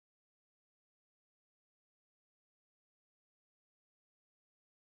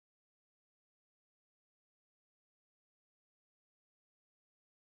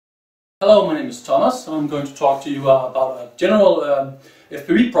Hello, my name is Thomas. I'm going to talk to you about a general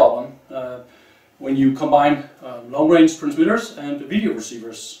FPV problem when you combine long-range transmitters and video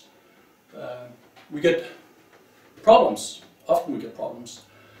receivers. We get problems. Often we get problems.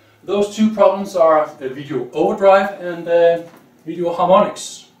 Those two problems are video overdrive and video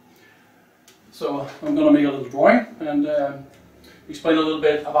harmonics. So I'm going to make a little drawing and explain a little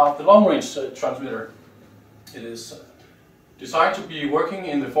bit about the long-range transmitter. It is designed to be working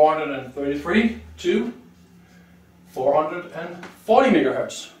in the 433 to 440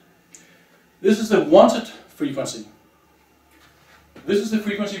 MHz. This is the wanted frequency. This is the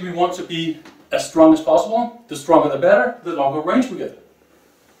frequency we want to be as strong as possible. The stronger the better, the longer range we get.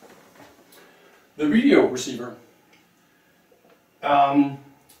 The video receiver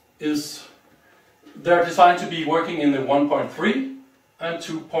they're designed to be working in the 1.3 and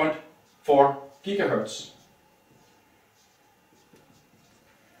 2.4 GHz.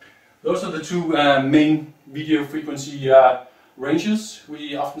 Those are the two main video frequency ranges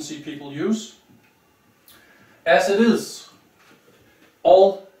we often see people use. As it is,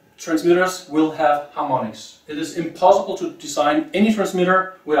 all transmitters will have harmonics. It is impossible to design any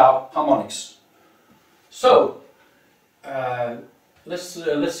transmitter without harmonics. So, let's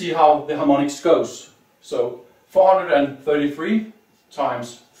see how the harmonics goes. So, 433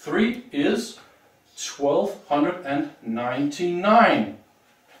 times 3 is 1299.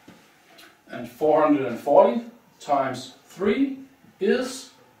 And 440 times 3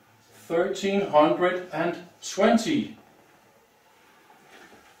 is 1320.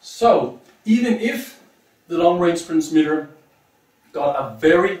 So, even if the long-range transmitter got a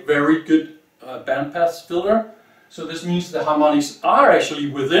very good bandpass filter, so this means the harmonics are actually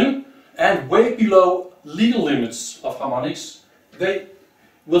within and way below legal limits of harmonics, they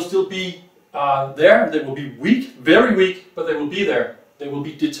will still be there. They will be weak, very weak, but they will be there. They will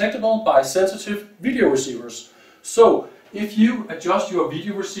be detectable by sensitive video receivers. So, if you adjust your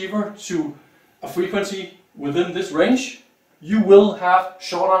video receiver to a frequency within this range, you will have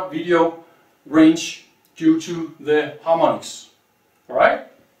shorter video range due to the harmonics. Alright?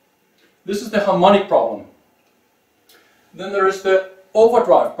 This is the harmonic problem. Then there is the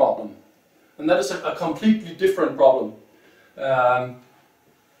overdrive problem. And that is a completely different problem.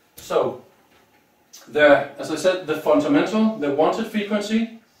 As I said, the fundamental, the wanted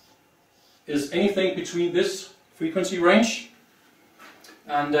frequency is anything between this frequency range.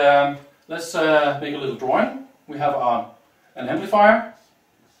 And let's make a little drawing. We have an amplifier,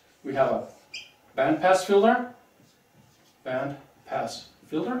 we have a bandpass filter,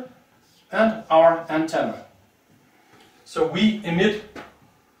 and our antenna. So we emit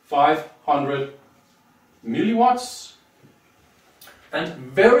 500 milliwatts. And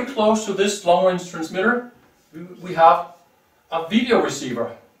very close to this long-range transmitter, we have a video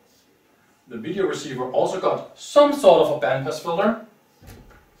receiver. The video receiver also got some sort of a bandpass filter,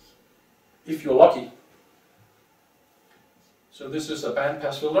 if you're lucky. So this is a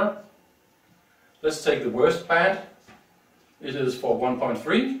bandpass filter. Let's take the worst band. It is for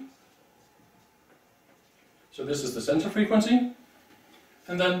 1.3. So this is the center frequency.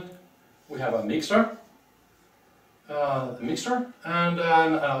 And then we have a mixer. And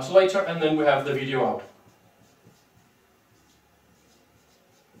an oscillator, and then we have the video out.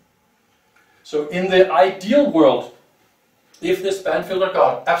 So in the ideal world, if this band filter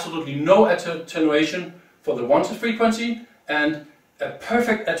got absolutely no attenuation for the wanted frequency and a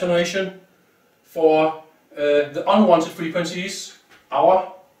perfect attenuation for the unwanted frequencies,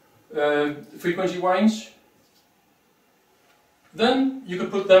 our frequency range, then you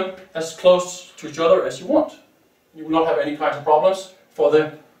could put them as close to each other as you want. You will not have any kinds of problems for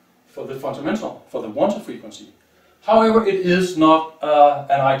the fundamental, for the wanted frequency. However, it is not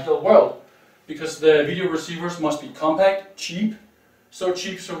an ideal world, because the video receivers must be compact, cheap so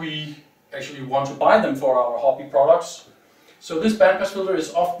we actually want to buy them for our hobby products. So this bandpass filter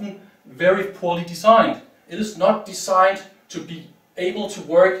is often very poorly designed. It is not designed to be able to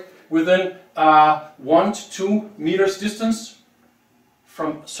work within 1 to 2 meters distance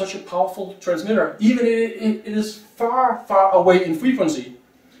from such a powerful transmitter, even it is far away in frequency.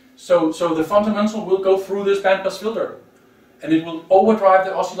 So the fundamental will go through this bandpass filter, and it will overdrive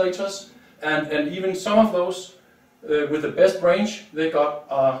the oscillators, and even some of those with the best range, they got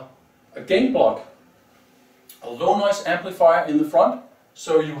a gain block, a low noise amplifier in the front,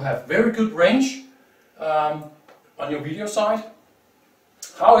 so you have very good range on your video side.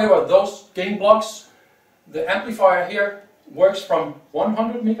 However, those gain blocks, the amplifier here works from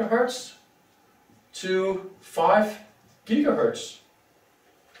 100 MHz to 5 GHz,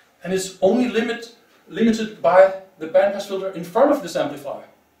 and is only limited by the bandpass filter in front of this amplifier.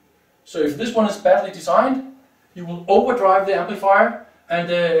 So if this one is badly designed, you will overdrive the amplifier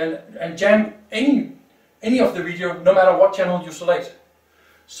and jam any of the video, no matter what channel you select.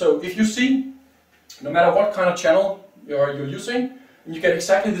 So if you see, no matter what kind of channel you're using, and you get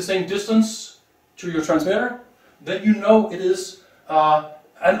exactly the same distance to your transmitter, then you know it is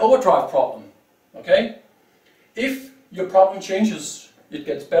an overdrive problem. Okay? If your problem changes, it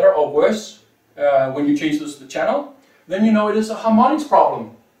gets better or worse when you change the channel, then you know it is a harmonics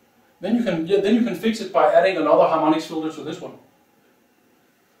problem. Then you can fix it by adding another harmonics filter to this one.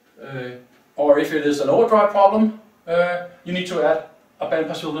 Or if it is an overdrive problem, you need to add a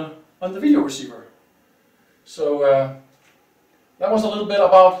bandpass filter on the video receiver. So that was a little bit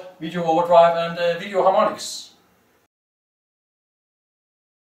about video overdrive and video harmonics.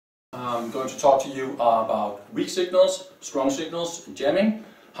 I'm going to talk to you about weak signals, strong signals, and jamming,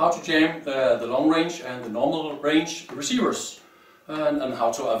 how to jam the long range and the normal range receivers, and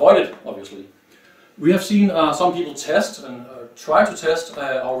how to avoid it, obviously. We have seen some people test and try to test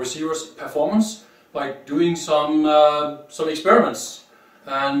our receivers' performance by doing some experiments,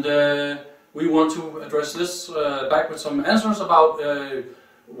 and we want to address this back with some answers about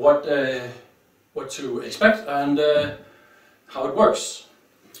what to expect and how it works.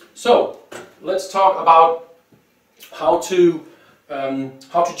 So let's talk about how to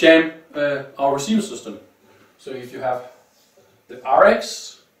jam our receiver system. So if you have the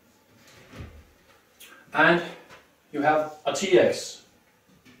RX and you have a TX.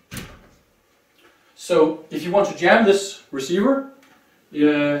 So if you want to jam this receiver,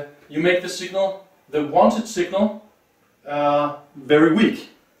 you make the signal, the wanted signal, very weak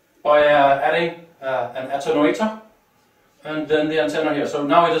by adding an attenuator and then the antenna here. So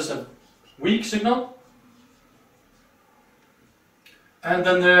now it is a weak signal, and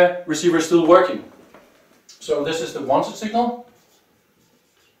then the receiver is still working. So this is the wanted signal.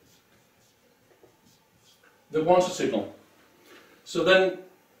 The wanted signal. So then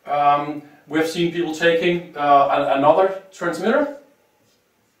we have seen people taking another transmitter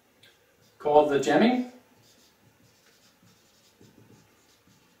called the jamming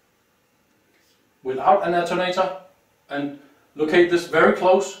without an attenuator and locate this very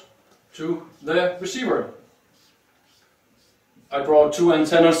close to the receiver. I brought two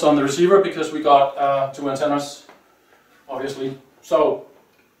antennas on the receiver because we got two antennas, obviously. So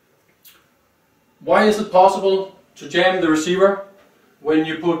why is it possible to jam the receiver when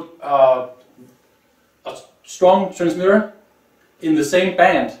you put a strong transmitter in the same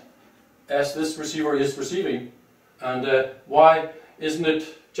band as this receiver is receiving? And why isn't it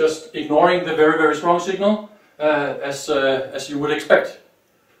just ignoring the very, very strong signal as you would expect?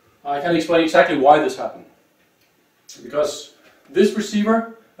 I can explain exactly why this happened. Because this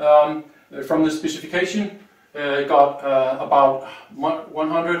receiver, from the specification, got about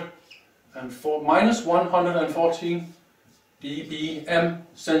minus 114 dBm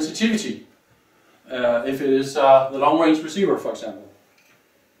sensitivity, if it is the long-range receiver, for example.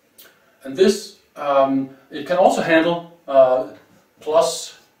 And this, it can also handle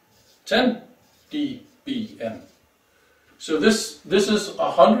plus 10 dBm. So this is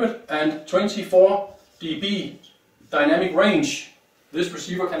 124 dB dynamic range this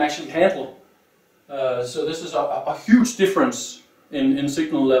receiver can actually handle. So this is a huge difference in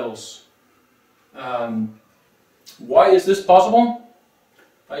signal levels. Why is this possible?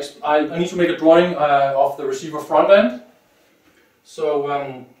 I need to make a drawing of the receiver front end.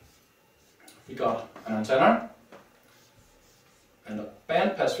 So we got an antenna and a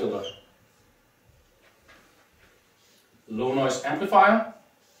bandpass filter, low noise amplifier,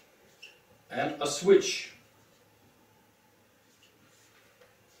 and a switch.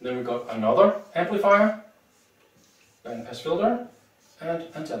 Then we got another amplifier, bandpass filter, and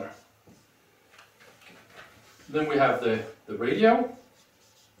antenna. Then we have the radio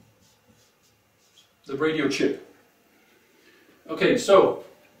chip. Okay, so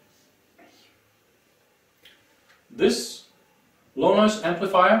this low noise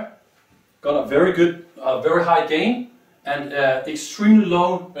amplifier got a very good, very high gain and extremely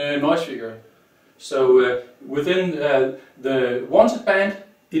low noise figure. So within the wanted band,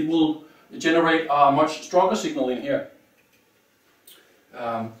 it will generate a much stronger signal in here.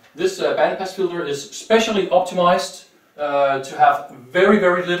 This bandpass filter is specially optimized to have very,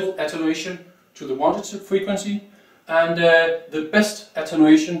 very little attenuation to the wanted frequency, and the best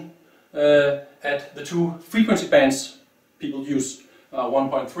attenuation at the two frequency bands people use,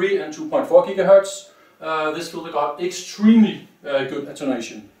 1.3 and 2.4 gigahertz. This filter got extremely good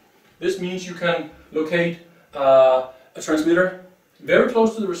attenuation. This means you can locate a transmitter very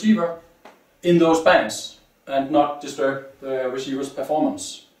close to the receiver in those bands and not disturb the receiver's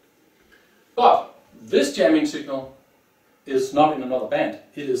performance. But this jamming signal is not in another band.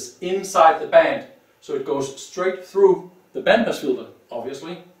 It is inside the band, so it goes straight through the bandpass filter,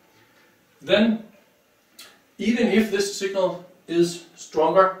 obviously. Then, even if this signal is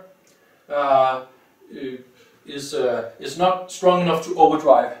stronger, is not strong enough to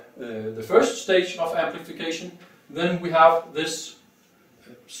overdrive the first stage of amplification, then we have this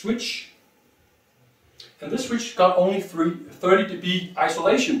switch, and this switch got only 30 dB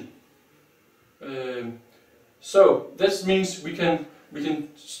isolation. So this means we can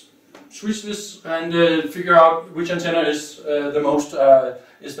switch this and figure out which antenna is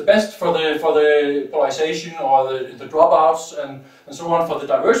the best for the polarization or the dropouts and so on for the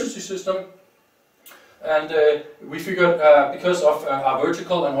diversity system. And we figured because of our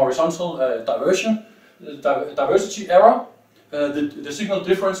vertical and horizontal diversity error, the signal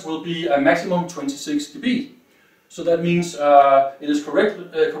difference will be a maximum 26 dB. So that means it is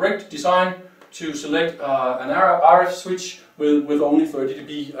correct design to select an RF switch with only 30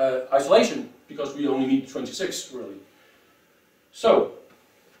 dB isolation, because we only need 26 really. So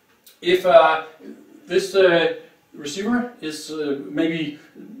if this receiver is maybe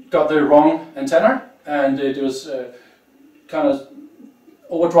got the wrong antenna and it was kind of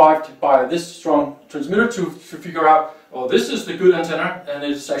overdrived by this strong transmitter to figure out, oh, this is the good antenna and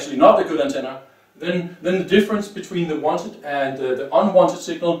it's actually not the good antenna, then the difference between the wanted and the unwanted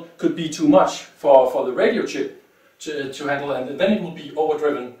signal could be too much for the radio chip to handle, and then it will be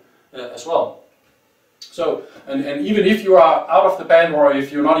overdriven as well. So, and even if you are out of the band, or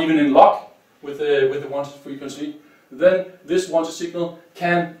if you're not even in lock with the wanted frequency, then this wanted signal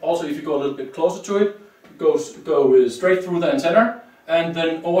can also, if you go a little bit closer to it, go straight through the antenna and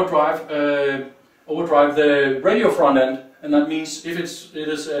then overdrive the radio front end, and that means if it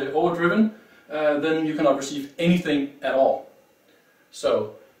is overdriven, then you cannot receive anything at all.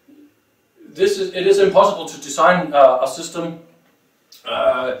 So it is impossible to design a system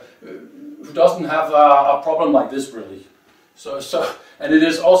who doesn't have a problem like this really. And it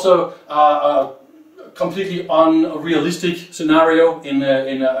is also a completely unrealistic scenario in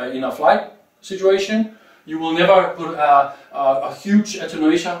a flight situation. You will never put a huge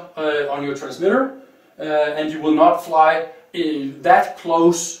attenuation on your transmitter, and you will not fly that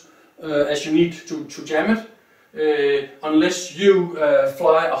close as you need to jam it, unless you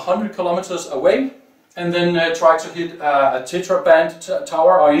fly 100 kilometers away and then try to hit a tetraband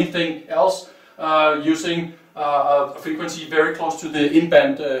tower or anything else using a frequency very close to the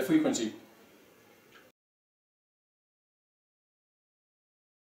in-band frequency.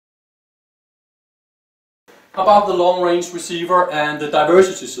 About the long-range receiver and the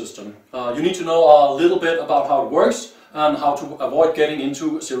diversity system. You need to know a little bit about how it works and how to avoid getting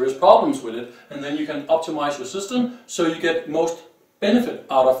into serious problems with it, and then you can optimize your system so you get most benefit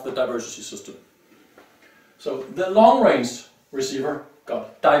out of the diversity system. So the long-range receiver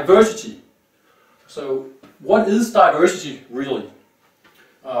got diversity. So what is diversity really?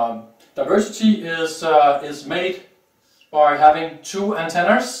 Diversity is made by having two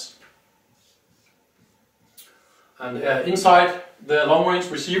antennas, and inside the long-range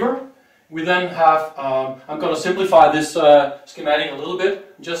receiver we then have, I'm going to simplify this schematic a little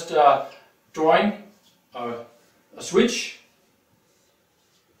bit, just drawing a switch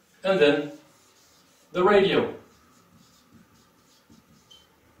and then the radio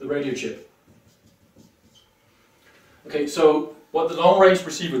chip. Okay, so what the long-range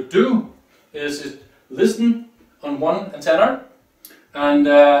receiver do is it listen on one antenna and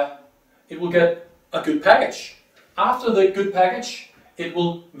it will get a good package. After the good package, it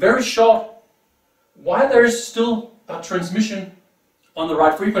will very short, while there is still a transmission on the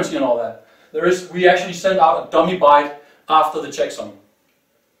right frequency and all that, we actually send out a dummy byte after the checksum.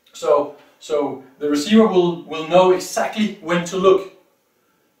 So the receiver will know exactly when to look,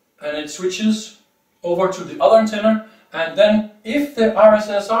 and it switches over to the other antenna, and then if the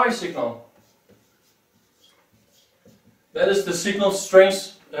RSSI signal, that is the signal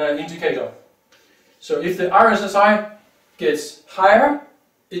strength indicator. So if the RSSI gets higher,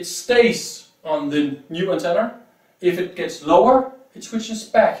 it stays on the new antenna. If it gets lower, it switches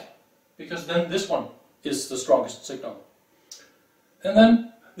back, because then this one is the strongest signal. And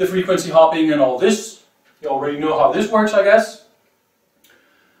then the frequency hopping and all this, you already know how this works, I guess.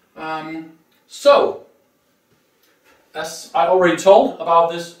 So, as I already told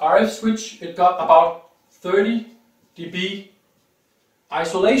about this RF switch, it got about 30 dB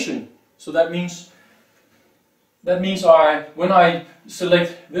isolation. So that means when I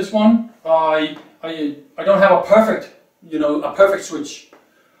select this one, I don't have a perfect switch.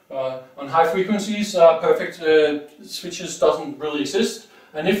 On high frequencies, perfect switches doesn't really exist.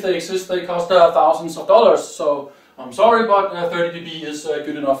 and if they exist, they cost thousands of dollars. So I'm sorry, but 30 dB is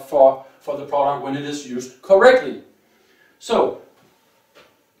good enough for the product when it is used correctly. So,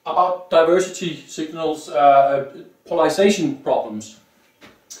 about diversity signals, polarization problems.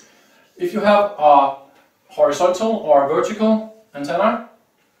 If you have a horizontal or a vertical antenna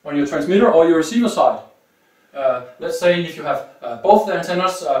on your transmitter or your receiver side, let's say if you have both the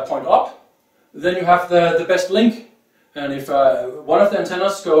antennas point up, then you have the best link. And if one of the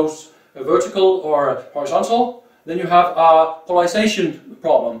antennas goes vertical or horizontal, then you have a polarization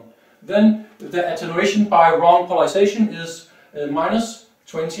problem. Then the attenuation by wrong polarization is minus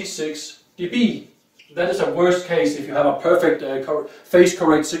 26 dB. That is a worst case if you have a perfect phase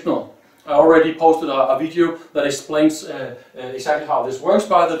correct signal. I already posted a video that explains exactly how this works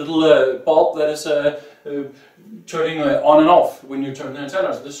by the little bulb that is turning on and off when you turn the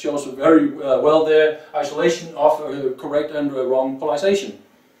antennas. This shows very well the isolation of correct and wrong polarization.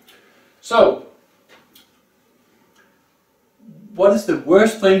 So, what is the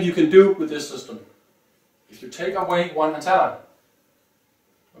worst thing you can do with this system? If you take away one antenna,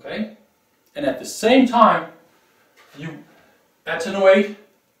 okay, and at the same time you attenuate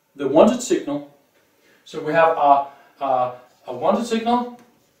the wanted signal. So we have a wanted signal,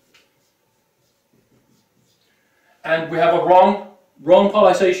 and we have a wrong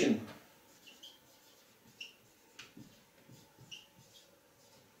polarization.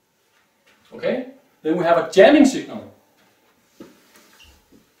 Okay, then we have a jamming signal.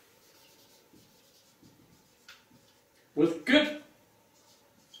 With good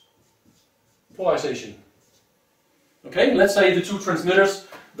polarization. Okay, let's say the two transmitters,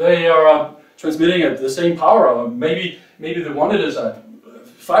 they are transmitting at the same power, or maybe the wanted is at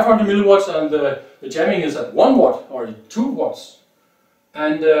 500 milliwatts and the jamming is at 1 watt or 2 watts.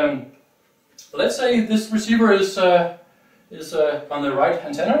 And let's say this receiver is on the right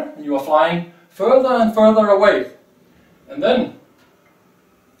antenna and you are flying further and further away. And then,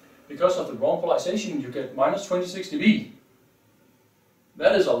 because of the wrong polarization, you get minus 26 dB.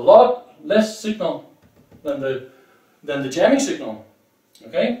 That is a lot less signal than the jamming signal.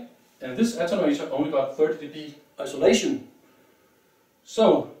 Okay? And this attenuator only got 30 dB isolation.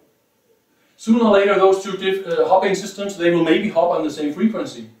 So, sooner or later those two hopping systems, they will maybe hop on the same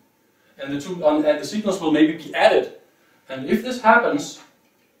frequency. And the signals will maybe be added. And if this happens,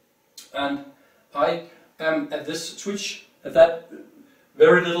 and I am at this switch at that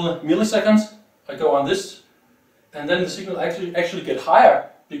very little milliseconds, I go on this, and then the signal actually get higher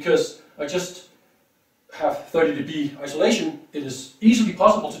because I just have 30 dB isolation. It is easily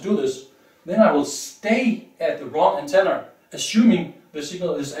possible to do this. Then I will stay at the wrong antenna, assuming the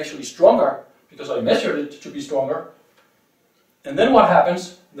signal is actually stronger because I measured it to be stronger. And then what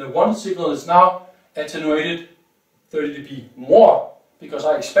happens? The wanted signal is now attenuated 30 dB more because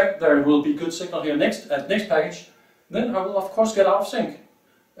I expect there will be good signal here at next package. Then I will of course get out of sync,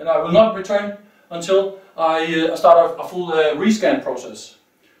 and I will not return until I start a full rescan process.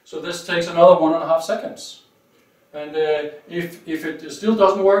 So this takes another 1.5 seconds. And if it still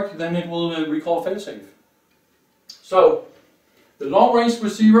doesn't work, then it will recall failsafe. So the long-range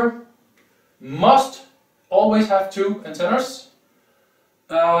receiver must always have two antennas,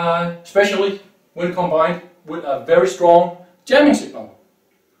 especially when combined with a very strong jamming signal.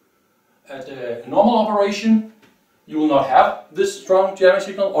 At normal operation, you will not have this strong jamming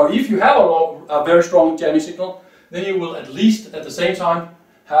signal, or if you have a very strong jamming signal, then you will at least at the same time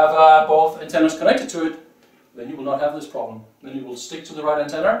have both antennas connected to it. Then you will not have this problem. Then you will stick to the right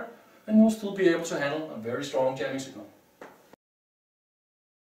antenna and you will still be able to handle a very strong jamming signal.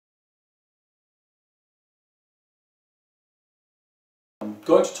 I'm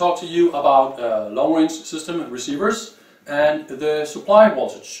going to talk to you about long-range system receivers and the supply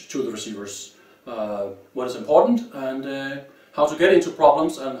voltage to the receivers. What is important and how to get into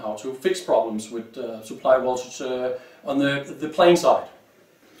problems and how to fix problems with supply voltage on the plane side.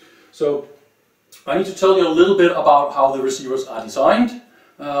 So I need to tell you a little bit about how the receivers are designed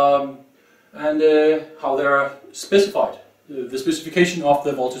and how they are specified, the specification of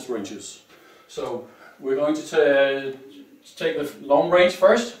the voltage ranges. So we're going to take the long range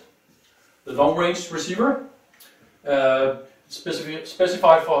first. The long range receiver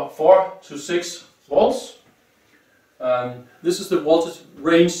specified for 4 to 6 volts. This is the voltage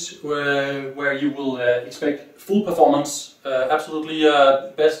range where you will expect full performance, absolutely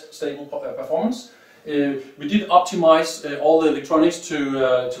best stable performance. We did optimize all the electronics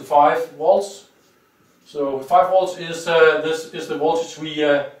to 5 volts. So 5 volts is this is the voltage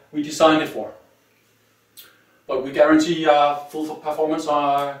we designed it for. But we guarantee full performance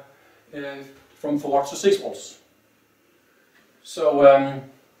from 4 to 6 volts. So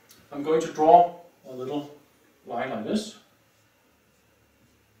I'm going to draw a little line like this.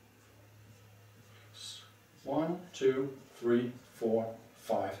 1, 2, 3, 4,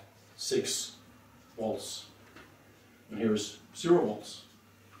 5, 6 volts. And here is 0 volts.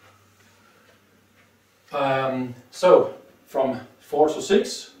 So from 4 to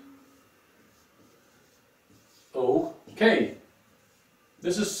 6. Okay.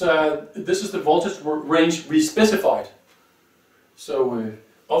 This is the voltage range we specified. So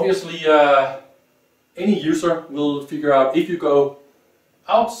obviously any user will figure out if you go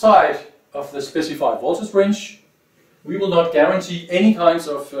outside of the specified voltage range, we will not guarantee any kinds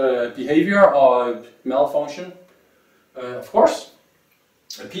of behavior or malfunction. Of course,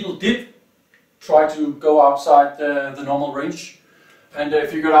 people did try to go outside the normal range, and they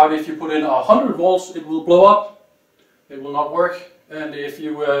figured out if you put in 100 volts it will blow up, it will not work, and if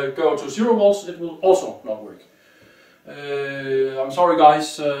you go to 0 volts it will also not work. I'm sorry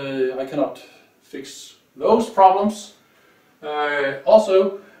guys, I cannot fix those problems.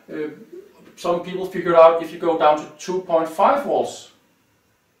 Also, some people figured out if you go down to 2.5 volts,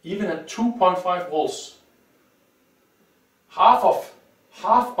 even at 2.5 volts, half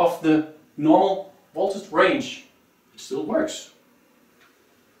of the normal voltage range, it still works.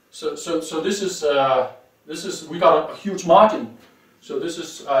 So this is we got a huge margin. So this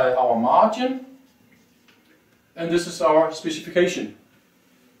is our margin, and this is our specification.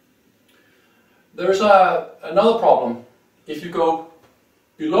 There's another problem. If you go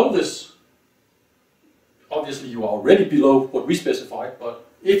below this, obviously you are already below what we specified, but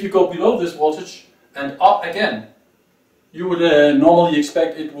if you go below this voltage and up again, you would normally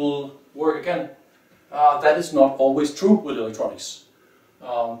expect it will work again. That is not always true with electronics,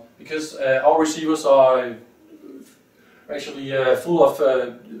 because our receivers are actually full of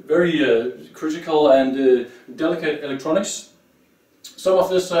very critical and delicate electronics. Some of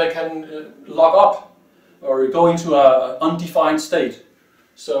this can lock up or go into an undefined state.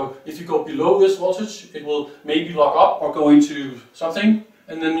 So if you go below this voltage, it will maybe lock up or go into something,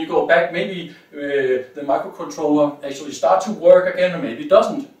 and then you go back, maybe the microcontroller actually starts to work again, or maybe it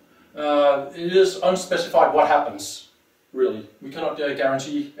doesn't. It is unspecified what happens, really. We cannot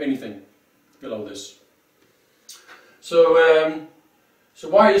guarantee anything below this. So, so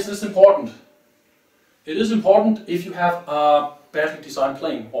why is this important? It is important if you have a badly designed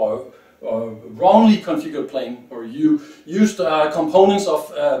plane, or wrongly configured plane, or you used components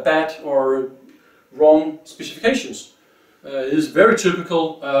of bad or wrong specifications. It is very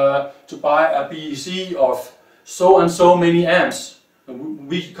typical to buy a BEC of so and so many amps. And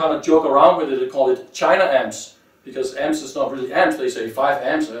we kind of joke around with it and call it China amps, because amps is not really amps. They say 5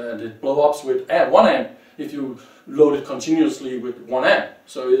 amps and it blows up with 1 amp if you load it continuously with 1 amp.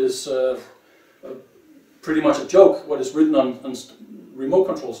 So it is pretty much a joke what is written on remote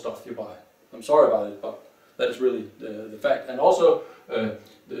control stuff you buy. I'm sorry about it, but that is really the fact. And also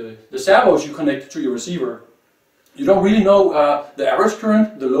the servos you connect to your receiver, you don't really know the average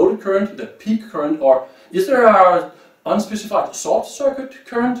current, the loaded current, the peak current, or is there a unspecified short circuit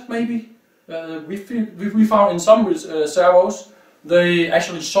current maybe? We found in some servos they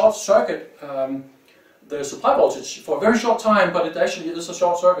actually short circuit the supply voltage for a very short time, but it actually is a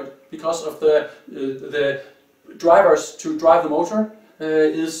short circuit because of the drivers to drive the motor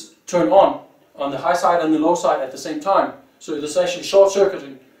is turned on the high side and the low side at the same time. So it is actually short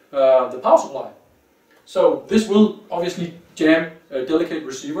circuiting the power supply. So this will obviously jam delicate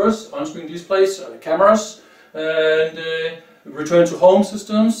receivers, on-screen displays, cameras, and return to home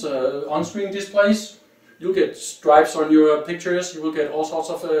systems, on-screen displays. You'll get stripes on your pictures, you will get all sorts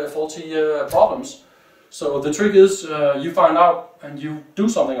of faulty problems. So the trick is you find out and you do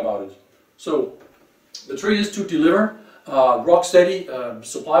something about it. So the trick is to deliver rock steady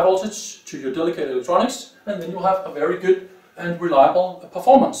supply voltage to your delicate electronics, and then you'll have a very good and reliable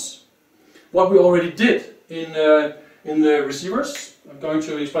performance. What we already did in the receivers, I'm going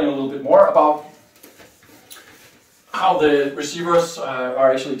to explain a little bit more about how the receivers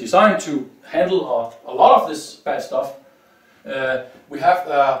are actually designed to handle a lot of this bad stuff. We have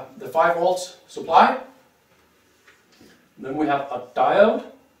the 5 volt supply, then we have a diode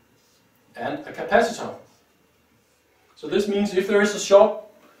and a capacitor. So this means if there is a short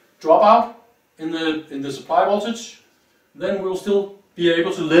dropout in the supply voltage, then we'll still be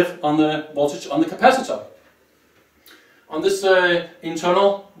able to live on the voltage on the capacitor. On this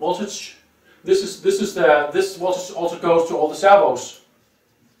internal voltage, this voltage also goes to all the servos.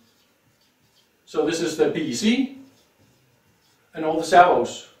 So this is the BEC and all the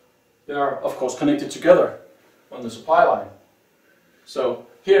servos. They are of course connected together on the supply line. So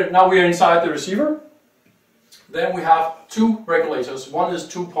here now we are inside the receiver. Then we have two regulators. One is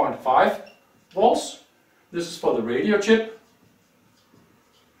 2.5 volts. This is for the radio chip.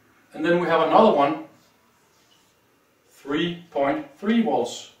 And then we have another one, 3.3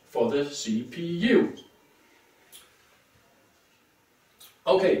 volts for the CPU.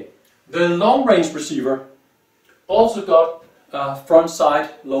 Okay, the long-range receiver also got front side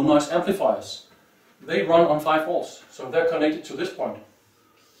low noise amplifiers. They run on 5 volts, so they're connected to this point.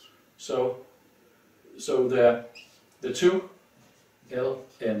 So the two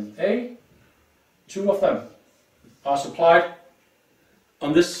LNA, two of them are supplied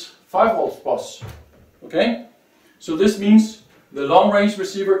on this 5 volt bus. Okay, so this means the long range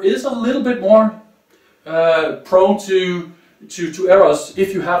receiver is a little bit more prone to errors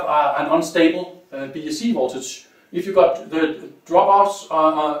if you have an unstable BSC voltage. If you got the dropouts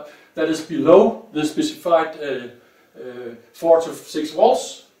that is below the specified 4 to 6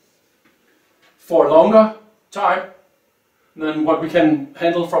 volts for a longer time than what we can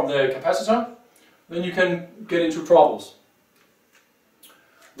handle from the capacitor, then you can get into troubles.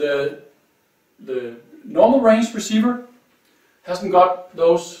 The normal range receiver hasn't got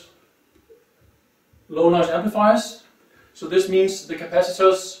those low noise amplifiers, so this means the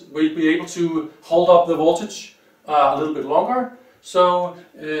capacitors will be able to hold up the voltage a little bit longer, so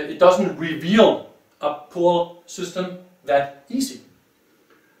it doesn't reveal a poor system that easy.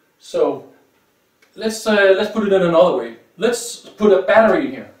 So let's put it in another way. Let's put a battery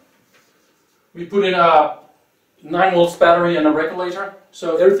in here. We put in a 9 volts battery and a regulator,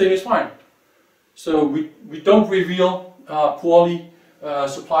 so everything is fine. So we don't reveal a poorly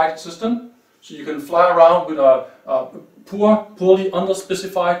supplied system. So you can fly around with a poorly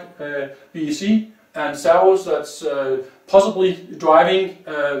underspecified BEC and servos that's possibly driving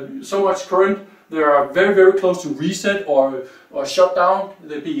so much current they are very, very close to reset or shut down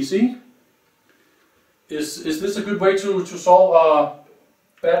the BEC. Is this a good way to solve a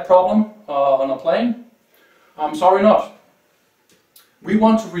bad problem on a plane? I'm sorry not. We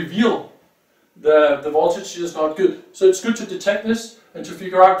want to reveal the voltage is not good. So it's good to detect this and to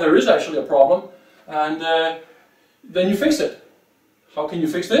figure out there is actually a problem, and then you fix it. How can you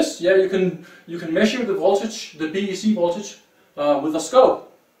fix this? Yeah, you can measure the voltage, the BEC voltage, with a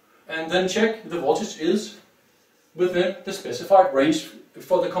scope, and then check the voltage is within the specified range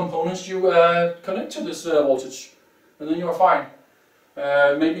for the components you connect to this voltage, and then you are fine.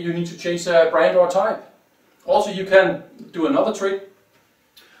 Maybe you need to change the brand or type. Also, you can do another trick.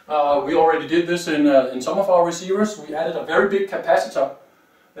 We already did this in some of our receivers. We added a very big capacitor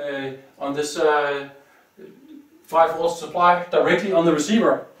on this 5 volt supply directly on the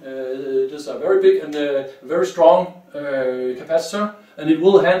receiver. It is a very big and very strong capacitor, and it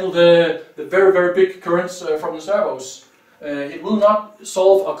will handle the very, very big currents from the servos. It will not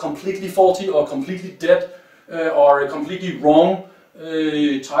solve a completely faulty or completely dead or a completely wrong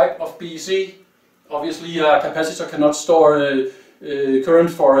type of BEC. Obviously, a capacitor cannot store current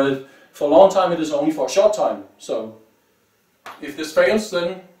for a long time. It is only for a short time. So if this fails,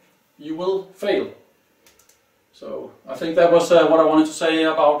 then you will fail. So I think that was what I wanted to say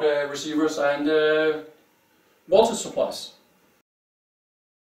about receivers and voltage supplies.